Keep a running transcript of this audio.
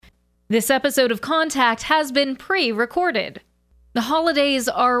This episode of Contact has been pre-recorded. The holidays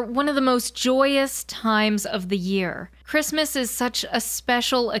are one of the most joyous times of the year. Christmas is such a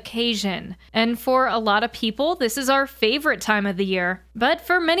special occasion, and for a lot of people, this is our favorite time of the year. But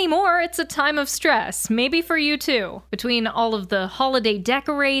for many more, it's a time of stress, maybe for you too. Between all of the holiday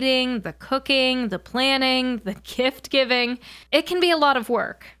decorating, the cooking, the planning, the gift giving, it can be a lot of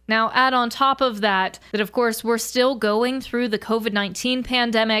work. Now, add on top of that of course we're still going through the COVID-19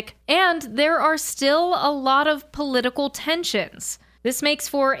 pandemic, and there are still a lot of political tensions. This makes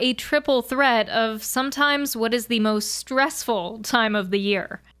for a triple threat of sometimes what is the most stressful time of the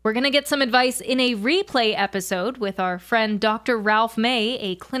year. We're going to get some advice in a replay episode with our friend Dr. Ralph May,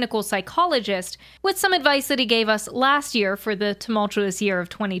 a clinical psychologist, with some advice that he gave us last year for the tumultuous year of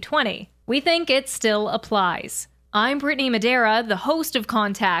 2020. We think it still applies. I'm Brittany Madeira, the host of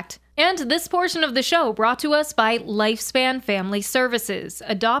Contact, and this portion of the show brought to us by Lifespan Family Services,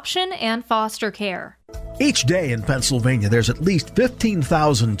 adoption and foster care. Each day in Pennsylvania, there's at least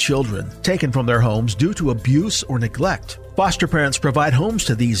 15,000 children taken from their homes due to abuse or neglect. Foster parents provide homes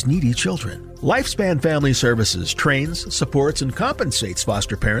to these needy children. Lifespan Family Services trains, supports, and compensates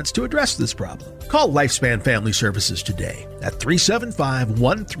foster parents to address this problem. Call Lifespan Family Services today at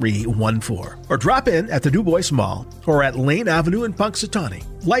 375-1314 or drop in at the Du Bois Mall or at Lane Avenue in Punxsutawney.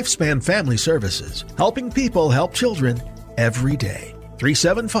 Lifespan Family Services, helping people help children every day.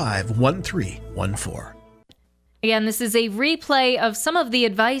 375-1314. Again, this is a replay of some of the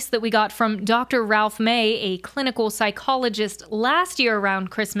advice that we got from Dr. Ralph May, a clinical psychologist, last year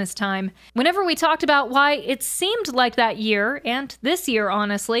around Christmas time, whenever we talked about why it seemed like that year, and this year,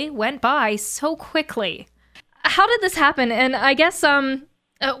 honestly, went by so quickly. How did this happen? And I guess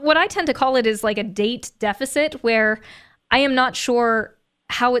what I tend to call it is like a date deficit, where I am not sure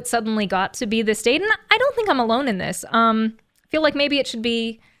how it suddenly got to be this date, and I don't think I'm alone in this. I feel like maybe it should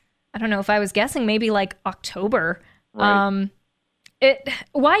be, I don't know, if I was guessing, maybe like October. Right.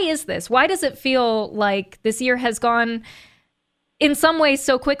 Why is this? Why does it feel like this year has gone in some ways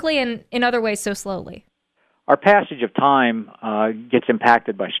so quickly and in other ways so slowly? Our passage of time gets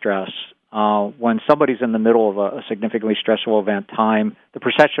impacted by stress. When somebody's in the middle of a significantly stressful event, the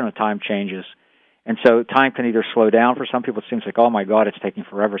perception of time changes. And so time can either slow down. For some people, it seems like, oh my God, it's taking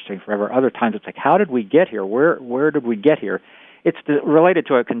forever. Other times it's like, how did we get here? Where did we get here? It's related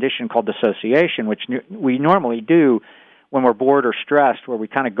to a condition called dissociation, which we normally do when we're bored or stressed, where we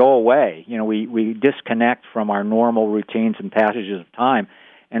kind of go away. You know, we disconnect from our normal routines and passages of time.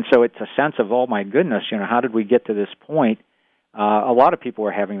 And so it's a sense of, oh my goodness, how did we get to this point? A lot of people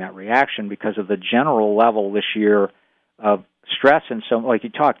are having that reaction because of the general level this year of stress. And so, like you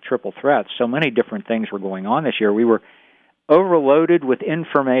talked, triple threats, so many different things were going on this year. We were overloaded with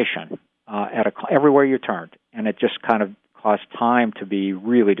information everywhere you turned, and it just kind of caused time to be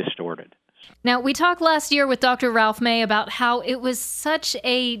really distorted. Now, we talked last year with Dr. Ralph May about how it was such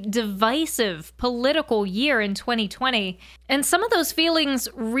a divisive political year in 2020, and some of those feelings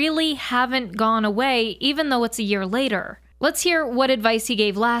really haven't gone away, even though it's a year later. Let's hear what advice he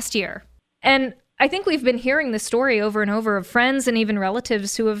gave last year. And I think we've been hearing this story over and over of friends and even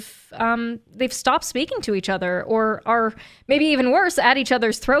relatives who have, they've stopped speaking to each other or are maybe even worse, at each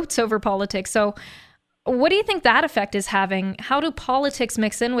other's throats over politics. So what do you think that effect is having? How do politics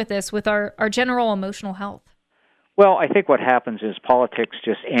mix in with this, with our general emotional health? Well, I think what happens is politics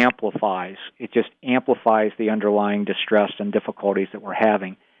just amplifies. It just amplifies the underlying distress and difficulties that we're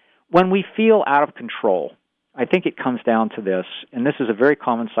having. When we feel out of control, I think it comes down to this, and this is a very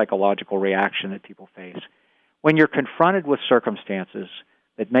common psychological reaction that people face. When you're confronted with circumstances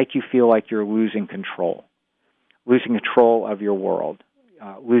that make you feel like you're losing control of your world,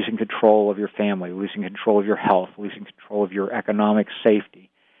 losing control of your family, losing control of your health, losing control of your economic safety,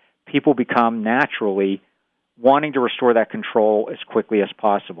 people become naturally wanting to restore that control as quickly as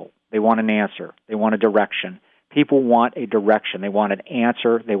possible. They want an answer. They want a direction. People want a direction. They want an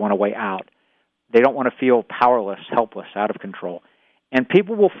answer. They want a way out. They don't want to feel powerless, helpless, out of control. And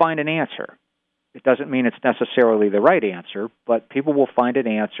people will find an answer. It doesn't mean it's necessarily the right answer, but people will find an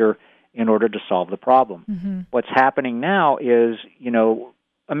answer in order to solve the problem. Mm-hmm. What's happening now is,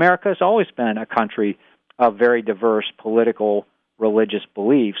 America has always been a country of very diverse political, religious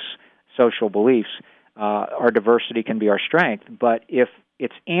beliefs, social beliefs. Our diversity can be our strength, but if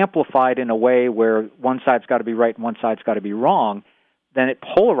it's amplified in a way where one side's got to be right and one side's got to be wrong, then it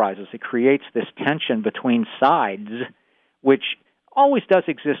polarizes. It creates this tension between sides, which always does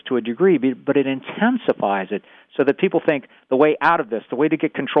exist to a degree, but it intensifies it so that people think the way out of this, the way to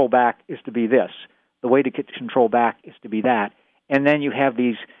get control back is to be this. The way to get control back is to be that. And then you have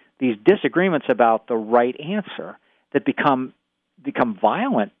these disagreements about the right answer that become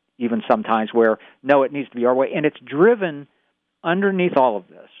violent, even sometimes, where, no, it needs to be our way. And it's driven underneath all of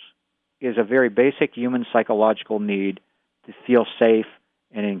this is a very basic human psychological need to feel safe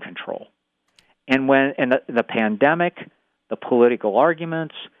and in control. And when the pandemic, the political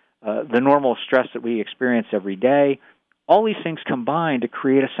arguments, the normal stress that we experience every day, all these things combine to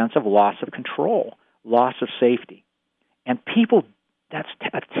create a sense of loss of control, loss of safety. And people, that's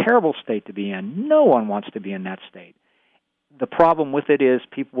a terrible state to be in. No one wants to be in that state. The problem with it is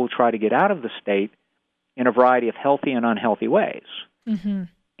people will try to get out of the state in a variety of healthy and unhealthy ways. Mm-hmm.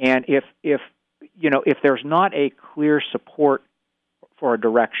 And if there's not a clear support for a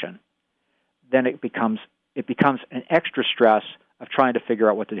direction, then it becomes an extra stress of trying to figure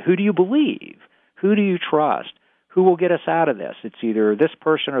out what to do. Who do you believe? Who do you trust? Who will get us out of this? It's either this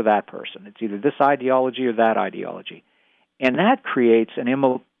person or that person. It's either this ideology or that ideology. And that creates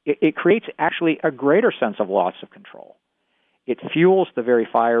it creates actually a greater sense of loss of control. It fuels the very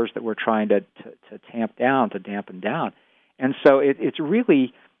fires that we're trying to tamp down, to dampen down. And so it's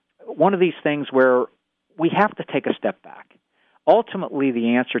really one of these things where we have to take a step back. Ultimately,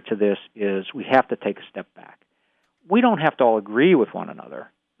 the answer to this is we have to take a step back. We don't have to all agree with one another.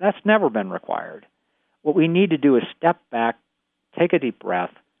 That's never been required. What we need to do is step back, take a deep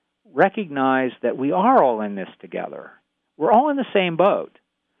breath, recognize that we are all in this together. We're all in the same boat.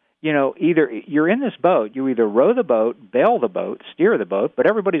 Either you're in this boat, you either row the boat, bail the boat, steer the boat, but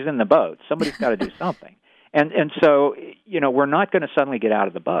everybody's in the boat. Somebody's got to do something. And so, we're not going to suddenly get out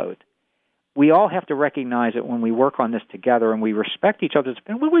of the boat. We all have to recognize that when we work on this together and we respect each other's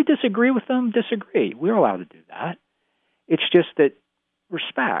opinion, when we disagree with them, disagree. We're allowed to do that. It's just that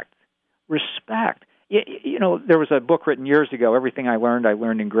respect. There was a book written years ago, Everything I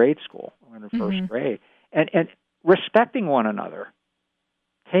Learned in grade school, I learned in first grade. And respecting one another,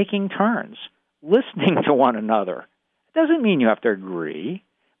 taking turns, listening to one another. It doesn't mean you have to agree.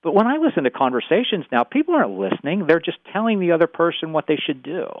 But when I listen to conversations now, people aren't listening. They're just telling the other person what they should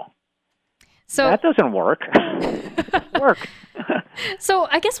do. So that doesn't work. Work. So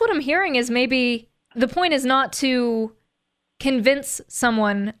I guess what I'm hearing is maybe the point is not to convince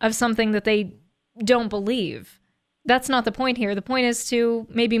someone of something that they don't believe. That's not the point here. The point is to,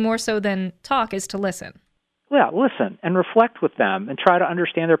 maybe more so than talk, is to listen. Yeah, listen and reflect with them and try to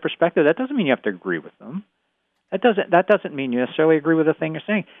understand their perspective. That doesn't mean you have to agree with them. That doesn't mean you necessarily agree with the thing you're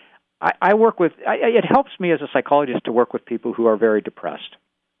saying. It helps me as a psychologist to work with people who are very depressed.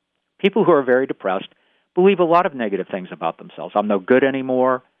 People who are very depressed believe a lot of negative things about themselves. I'm no good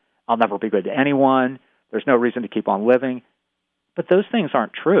anymore. I'll never be good to anyone. There's no reason to keep on living. But those things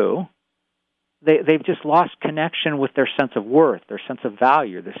aren't true. They've just lost connection with their sense of worth, their sense of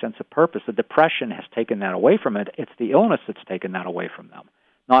value, their sense of purpose. The depression has taken that away from it. It's the illness that's taken that away from them,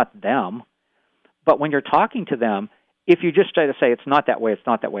 not them. But when you're talking to them, if you just try to say it's not that way, it's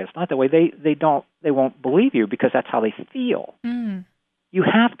not that way, it's not that way, they won't believe you because that's how they feel. Mm. You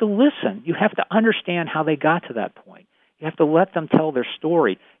have to listen. You have to understand how they got to that point. You have to let them tell their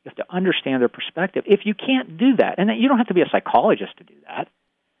story. You have to understand their perspective. If you can't do that, and you don't have to be a psychologist to do that,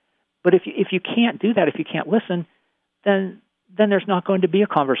 but if you can't do that, if you can't listen, then there's not going to be a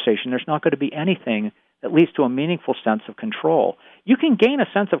conversation. There's not going to be anything that leads to a meaningful sense of control. You can gain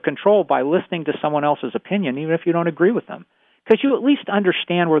a sense of control by listening to someone else's opinion, even if you don't agree with them, because you at least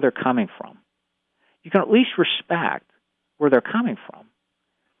understand where they're coming from. You can at least respect where they're coming from.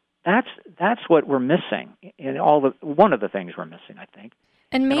 That's what we're missing in one of the things we're missing, I think.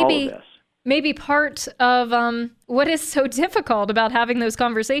 And maybe part of what is so difficult about having those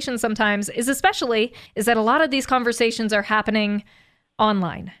conversations sometimes is that a lot of these conversations are happening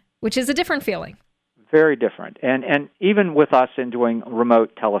online, which is a different feeling. Very different. And even with us in doing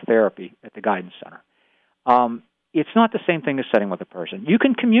remote teletherapy at the Guidance Center, it's not the same thing as sitting with a person. You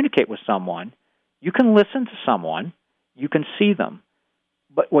can communicate with someone. You can listen to someone. You can see them.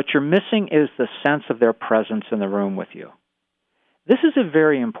 But what you're missing is the sense of their presence in the room with you. This is a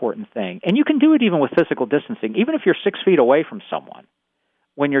very important thing. And you can do it even with physical distancing. Even if you're 6 feet away from someone,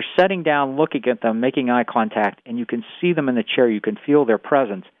 when you're sitting down, looking at them, making eye contact, and you can see them in the chair, you can feel their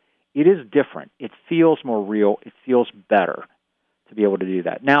presence, it is different. It feels more real. It feels better to be able to do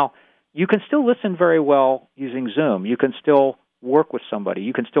that. Now, you can still listen very well using Zoom. You can still work with somebody.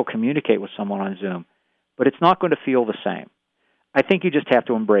 You can still communicate with someone on Zoom. But it's not going to feel the same. I think you just have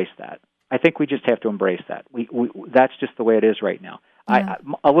to embrace that. I think we just have to embrace that. That's just the way it is right now. Yeah.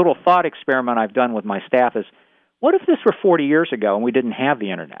 A little thought experiment I've done with my staff is, what if this were 40 years ago and we didn't have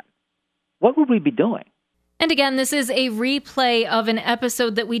the Internet? What would we be doing? And again, this is a replay of an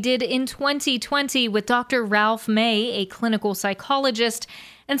episode that we did in 2020 with Dr. Ralph May, a clinical psychologist.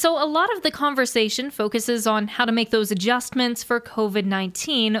 And so a lot of the conversation focuses on how to make those adjustments for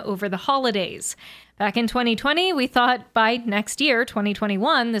COVID-19 over the holidays. Back in 2020, we thought by next year,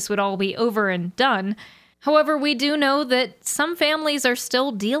 2021, this would all be over and done. However, we do know that some families are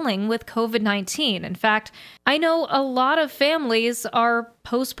still dealing with COVID-19. In fact, I know a lot of families are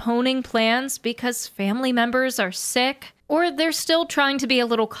postponing plans because family members are sick, or they're still trying to be a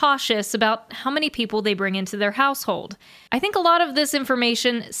little cautious about how many people they bring into their household. I think a lot of this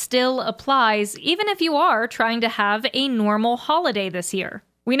information still applies, even if you are trying to have a normal holiday this year.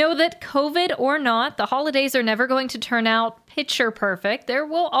 We know that COVID or not, the holidays are never going to turn out picture perfect. There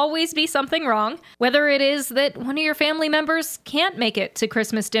will always be something wrong, whether it is that one of your family members can't make it to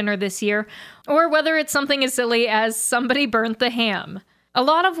Christmas dinner this year, or whether it's something as silly as somebody burnt the ham. A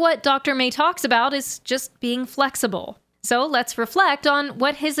lot of what Dr. May talks about is just being flexible. So let's reflect on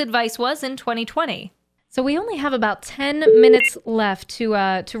what his advice was in 2020. So we only have about 10 minutes left to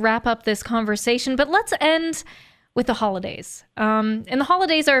wrap up this conversation, but let's end with the holidays. And the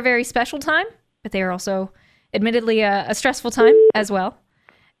holidays are a very special time, but they are also admittedly a stressful time as well.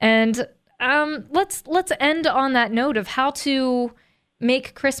 And let's end on that note of how to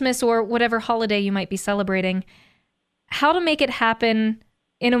make Christmas or whatever holiday you might be celebrating, how to make it happen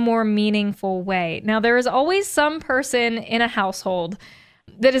in a more meaningful way. Now, there is always some person in a household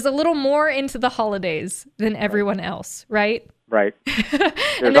that is a little more into the holidays than everyone else, right? Right.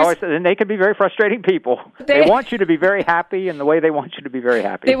 And they can be very frustrating people. They want you to be very happy in the way they want you to be very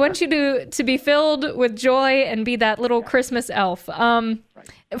happy. They want you to be filled with joy and be that little Christmas elf. Right.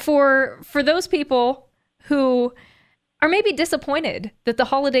 For those people who are maybe disappointed that the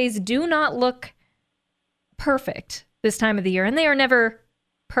holidays do not look perfect this time of the year, and they are never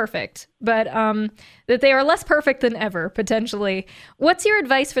perfect, but that they are less perfect than ever, potentially. What's your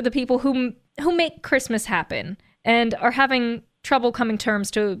advice for the people who make Christmas happen and are having trouble coming terms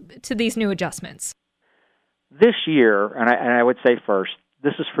to these new adjustments? This year, and I would say first,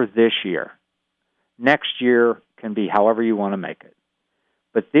 this is for this year. Next year can be however you want to make it.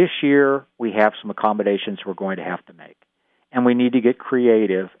 But this year, we have some accommodations we're going to have to make. And we need to get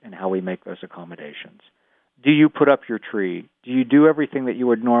creative in how we make those accommodations. Do you put up your tree? Do you do everything that you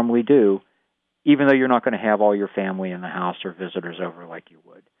would normally do, even though you're not going to have all your family in the house or visitors over like you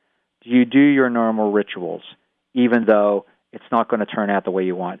would? Do you do your normal rituals, even though it's not going to turn out the way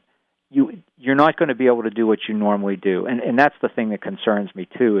you want? You're not going to be able to do what you normally do. And that's the thing that concerns me,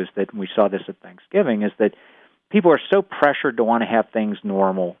 too, is that, and we saw this at Thanksgiving, is that people are so pressured to want to have things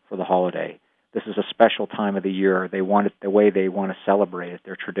normal for the holiday. This is a special time of the year. They want it the way they want to celebrate it,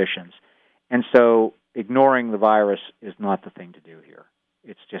 their traditions. And so ignoring the virus is not the thing to do here.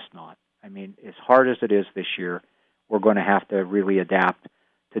 It's just not. I mean, as hard as it is this year, we're going to have to really adapt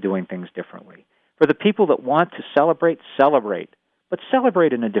to doing things differently. For the people that want to celebrate, but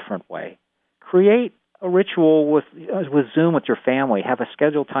celebrate in a different way. Create a ritual with Zoom with your family. Have a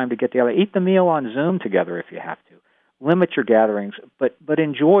scheduled time to get together. Eat the meal on Zoom together if you have to. Limit your gatherings, but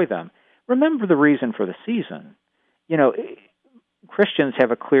enjoy them. Remember the reason for the season. You know, Christians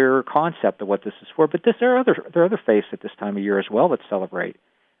have a clearer concept of what this is for, but there are other faiths at this time of year as well that celebrate.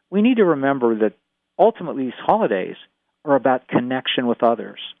 We need to remember that ultimately these holidays are about connection with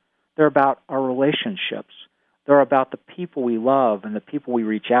others. They're about our relationships. They're about the people we love and the people we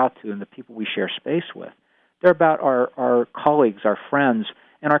reach out to and the people we share space with. They're about our colleagues, our friends,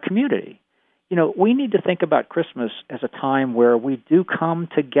 and our community. You know, we need to think about Christmas as a time where we do come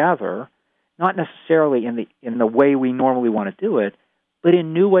together, not necessarily in the way we normally want to do it, but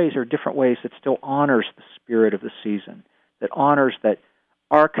in new ways or different ways that still honors the spirit of the season, that honors that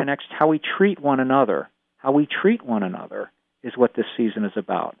our connection, how we treat one another. How we treat one another is what this season is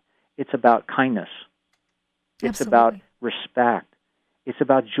about. It's about kindness. It's about respect. It's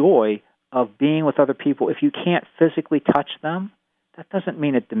about joy of being with other people. If you can't physically touch them, that doesn't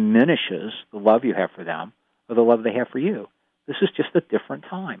mean it diminishes the love you have for them or the love they have for you. This is just a different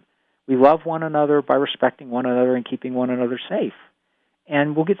time. We love one another by respecting one another and keeping one another safe.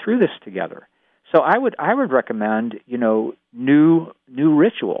 And we'll get through this together. So I would recommend, you know, new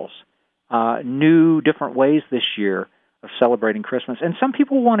rituals, new different ways this year of celebrating Christmas. And some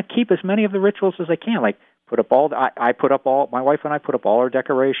people want to keep as many of the rituals as they can, like my wife and I put up all our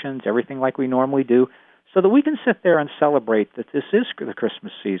decorations, everything like we normally do, so that we can sit there and celebrate that this is the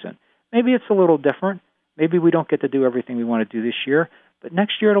Christmas season. Maybe it's a little different. Maybe we don't get to do everything we want to do this year, but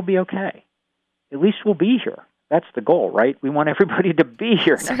next year it'll be okay. At least we'll be here. That's the goal, right? We want everybody to be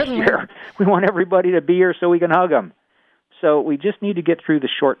here next year. We want everybody to be here so we can hug them. So we just need to get through the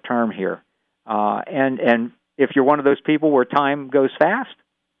short term here. And if you're one of those people where time goes fast,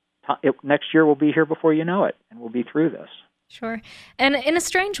 next year we'll be here before you know it, and we'll be through this. Sure. And in a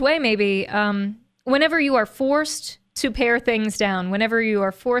strange way, maybe, whenever you are forced to pare things down, whenever you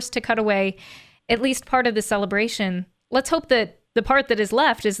are forced to cut away at least part of the celebration, let's hope that the part that is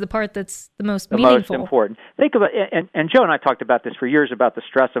left is the part that's the most meaningful. Most important. Think about and Joe and I talked about this for years, about the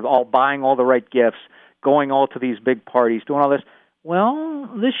stress of buying all the right gifts, going all to these big parties, doing all this. Well,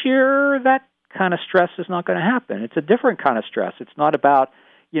 this year that kind of stress is not going to happen. It's a different kind of stress. It's not about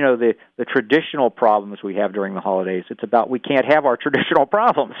the traditional problems we have during the holidays. It's about we can't have our traditional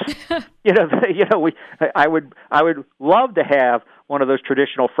problems. I would love to have one of those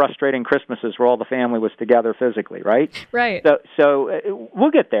traditional frustrating Christmases where all the family was together physically, right? Right. So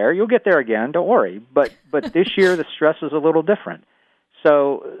we'll get there. You'll get there again. Don't worry. But this year the stress is a little different.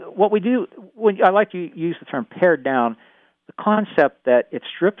 So what we do, I like to use the term pared down, the concept that it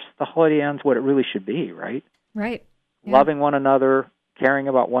strips the holiday ends what it really should be, right? Right. Yeah. Loving one another, caring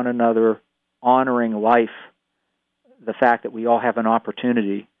about one another, honoring life, the fact that we all have an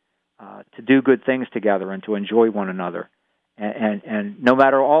opportunity to do good things together and to enjoy one another. And no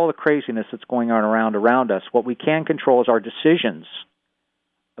matter all the craziness that's going on around us, what we can control is our decisions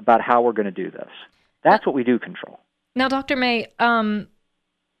about how we're going to do this. That's what we do control. Now, Dr. May,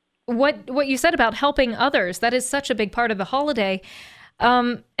 what you said about helping others, that is such a big part of the holiday.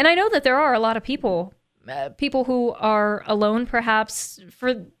 And I know that there are a lot of people who are alone, perhaps,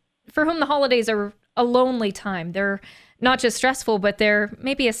 for whom the holidays are a lonely time. They're not just stressful, but they're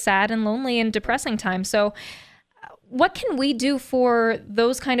maybe a sad and lonely and depressing time. So what can we do for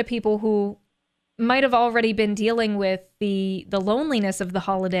those kind of people who might have already been dealing with the loneliness of the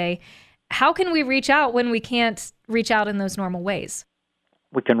holiday? How can we reach out when we can't reach out in those normal ways?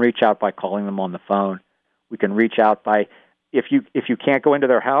 We can reach out by calling them on the phone. We can reach out by, if you can't go into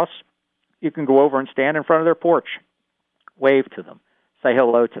their house, you can go over and stand in front of their porch, wave to them, say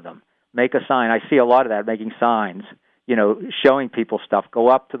hello to them, make a sign. I see a lot of that, making signs, showing people stuff. Go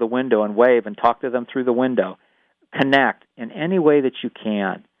up to the window and wave and talk to them through the window. Connect in any way that you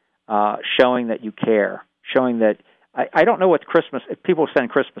can, showing that you care, showing that, I don't know what Christmas, if people send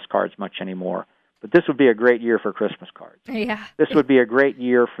Christmas cards much anymore, but this would be a great year for Christmas cards. Yeah. This would be a great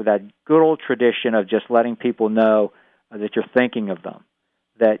year for that good old tradition of just letting people know that you're thinking of them,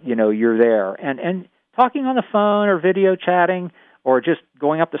 that, you're there. And talking on the phone or video chatting or just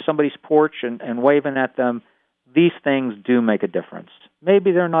going up to somebody's porch and waving at them, these things do make a difference.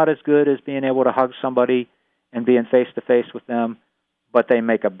 Maybe they're not as good as being able to hug somebody and being face-to-face with them, but they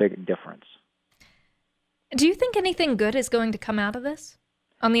make a big difference. Do you think anything good is going to come out of this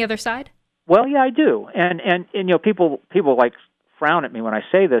on the other side? Well, yeah, I do. And people like frown at me when I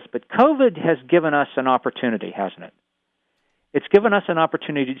say this, but COVID has given us an opportunity, hasn't it? It's given us an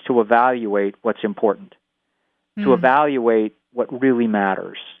opportunity to evaluate what's important, to evaluate what really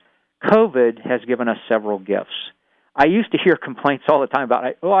matters. COVID has given us several gifts. I used to hear complaints all the time about,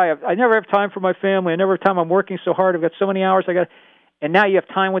 I never have time for my family. I never have time. I'm working so hard. I've got so many hours. And now you have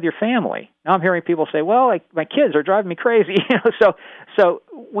time with your family. Now I'm hearing people say, well, my kids are driving me crazy. So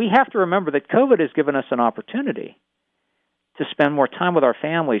we have to remember that COVID has given us an opportunity to spend more time with our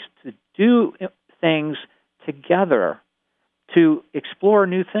families, to do things together, to explore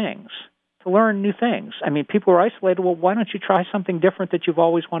new things, to learn new things. I mean, people are isolated. Well, why don't you try something different that you've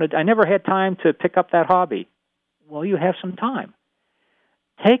always wanted? I never had time to pick up that hobby. Well, you have some time.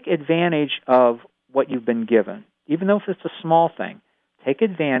 Take advantage of what you've been given, even though if it's a small thing. Take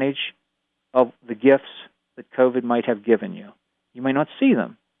advantage of the gifts that COVID might have given you. You may not see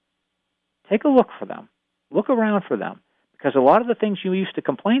them. Take a look for them. Look around for them, because a lot of the things you used to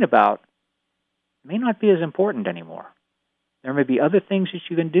complain about may not be as important anymore. There may be other things that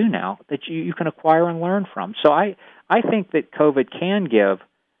you can do now that you can acquire and learn from. So I think that COVID can give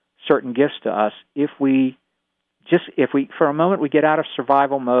certain gifts to us if we for a moment we get out of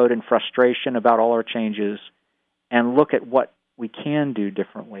survival mode and frustration about all our changes and look at what we can do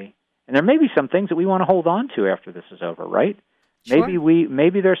differently. And there may be some things that we want to hold on to after this is over, right? Sure.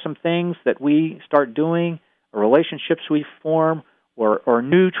 Maybe there's some things that we start doing, or relationships we form, or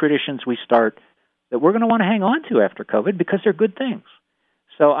new traditions we start that we're going to want to hang on to after COVID because they're good things.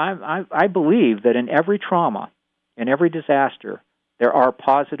 So I believe that in every trauma, in every disaster, there are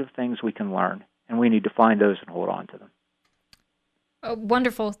positive things we can learn, and we need to find those and hold on to them. A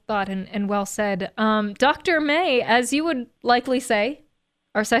wonderful thought and well said. Dr. May, as you would likely say,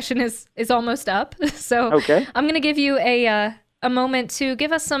 our session is almost up. So okay. I'm going to give you a moment to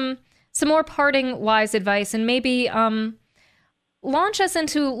give us some more parting wise advice and maybe launch us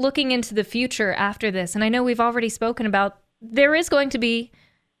into looking into the future after this. And I know we've already spoken about there is going to be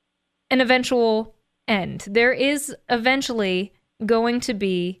an eventual end. There is eventually going to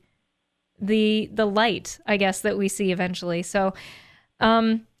be the light, I guess, that we see eventually. So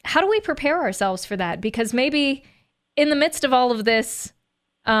how do we prepare ourselves for that? Because maybe in the midst of all of this,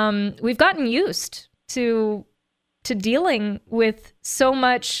 we've gotten used to dealing with so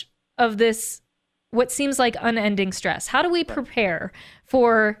much of this, what seems like unending stress. How do we prepare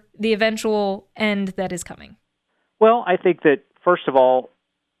for the eventual end that is coming? Well, I think that, first of all,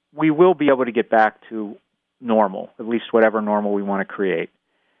 we will be able to get back to normal, at least whatever normal we want to create.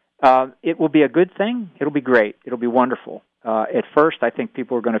 It will be a good thing. It'll be great. It'll be wonderful. At first, I think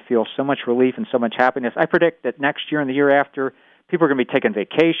people are going to feel so much relief and so much happiness. I predict that next year and the year after, people are going to be taking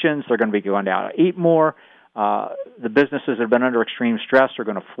vacations. They're going to be going out to eat more. The businesses that have been under extreme stress are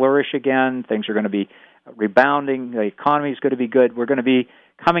going to flourish again. Things are going to be rebounding. The economy is going to be good. We're going to be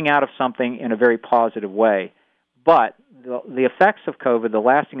coming out of something in a very positive way. But the effects of COVID, the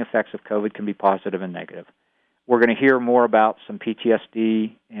lasting effects of COVID, can be positive and negative. We're going to hear more about some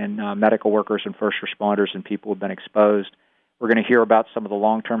PTSD in medical workers and first responders and people who have been exposed. We're going to hear about some of the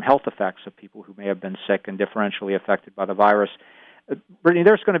long-term health effects of people who may have been sick and differentially affected by the virus. Brittany,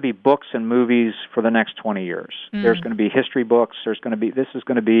 there's going to be books and movies for the next 20 years. There's going to be history books.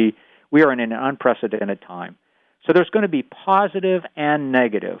 We are in an unprecedented time. So there's going to be positive and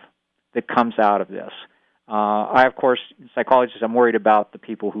negative that comes out of this. I, of course, psychologist, I'm worried about the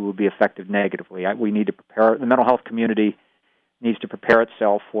people who will be affected negatively. We need to prepare, the mental health community needs to prepare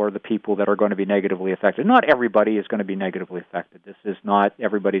itself for the people that are going to be negatively affected. Not everybody is going to be negatively affected. This is not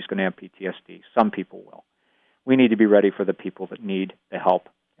everybody's going to have PTSD. Some people will. We need to be ready for the people that need the help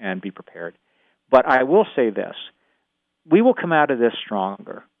and be prepared. But I will say this. We will come out of this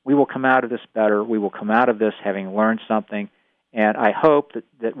stronger. We will come out of this better. We will come out of this having learned something. And I hope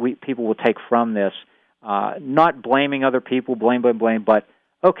that people will take from this, not blaming other people, blame, but,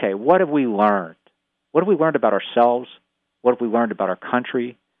 okay, what have we learned? What have we learned about ourselves? What have we learned about our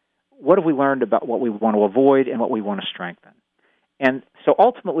country? What have we learned about what we want to avoid and what we want to strengthen? And so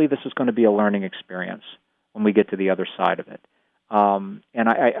ultimately this is going to be a learning experience when we get to the other side of it. And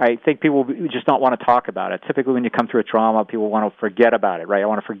I think people just don't want to talk about it. Typically when you come through a trauma, people want to forget about it, right? I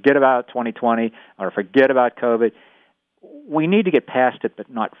want to forget about 2020. I want to forget about COVID. We need to get past it, but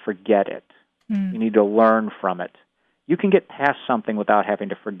not forget it. You need to learn from it. You can get past something without having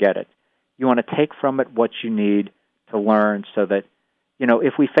to forget it. You want to take from it what you need to learn so that,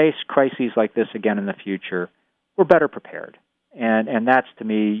 if we face crises like this again in the future, we're better prepared. And that's, to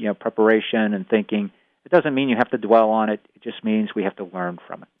me, preparation and thinking. It doesn't mean you have to dwell on it. It just means we have to learn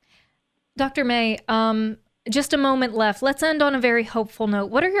from it. Dr. May, just a moment left. Let's end on a very hopeful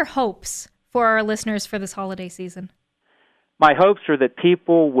note. What are your hopes for our listeners for this holiday season? My hopes are that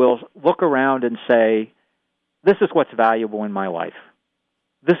people will look around and say, this is what's valuable in my life.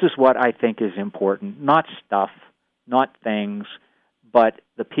 This is what I think is important. Not stuff, not things, but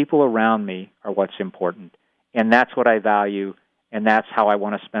the people around me are what's important. And that's what I value, and that's how I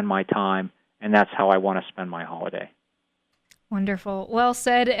want to spend my time, and that's how I want to spend my holiday. Wonderful. Well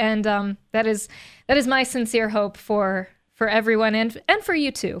said, and that is my sincere hope for everyone and for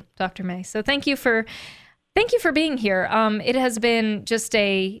you too, Dr. May. So thank you for being here. It has been just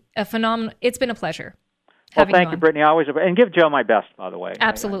a phenomenal. It's been a pleasure. Well, thank you, Brittany. And give Joe my best, by the way.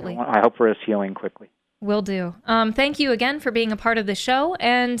 Absolutely. I hope for his healing quickly. Will do. Thank you again for being a part of the show,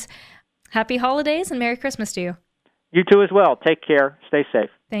 and happy holidays and Merry Christmas to you. You too as well. Take care. Stay safe.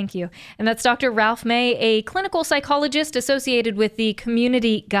 Thank you. And that's Dr. Ralph May, a clinical psychologist associated with the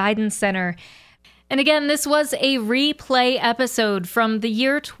Community Guidance Center. And again, this was a replay episode from the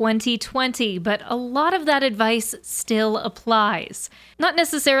year 2020, but a lot of that advice still applies. Not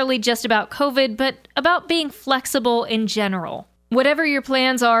necessarily just about COVID, but about being flexible in general. Whatever your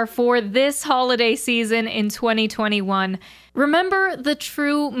plans are for this holiday season in 2021, remember the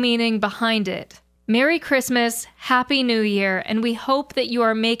true meaning behind it. Merry Christmas, Happy New Year, and we hope that you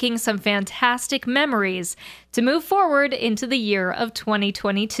are making some fantastic memories to move forward into the year of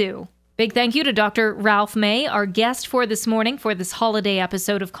 2022. Big thank you to Dr. Ralph May, our guest for this morning for this holiday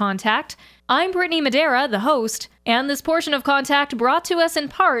episode of Contact. I'm Brittany Madeira, the host, and this portion of Contact brought to us in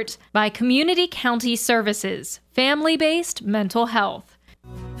part by Community County Services, family-based mental health.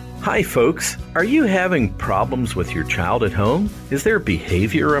 Hi, folks. Are you having problems with your child at home? Is their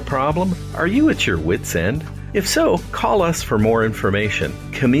behavior a problem? Are you at your wit's end? If so, call us for more information.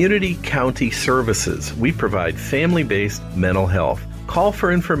 Community County Services. We provide family-based mental health. Call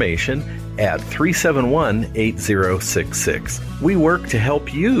for information at 371-8066. We work to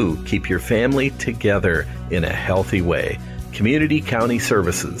help you keep your family together in a healthy way. Community County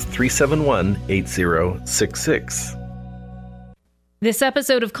Services, 371-8066. This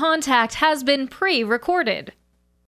episode of Contact has been pre-recorded.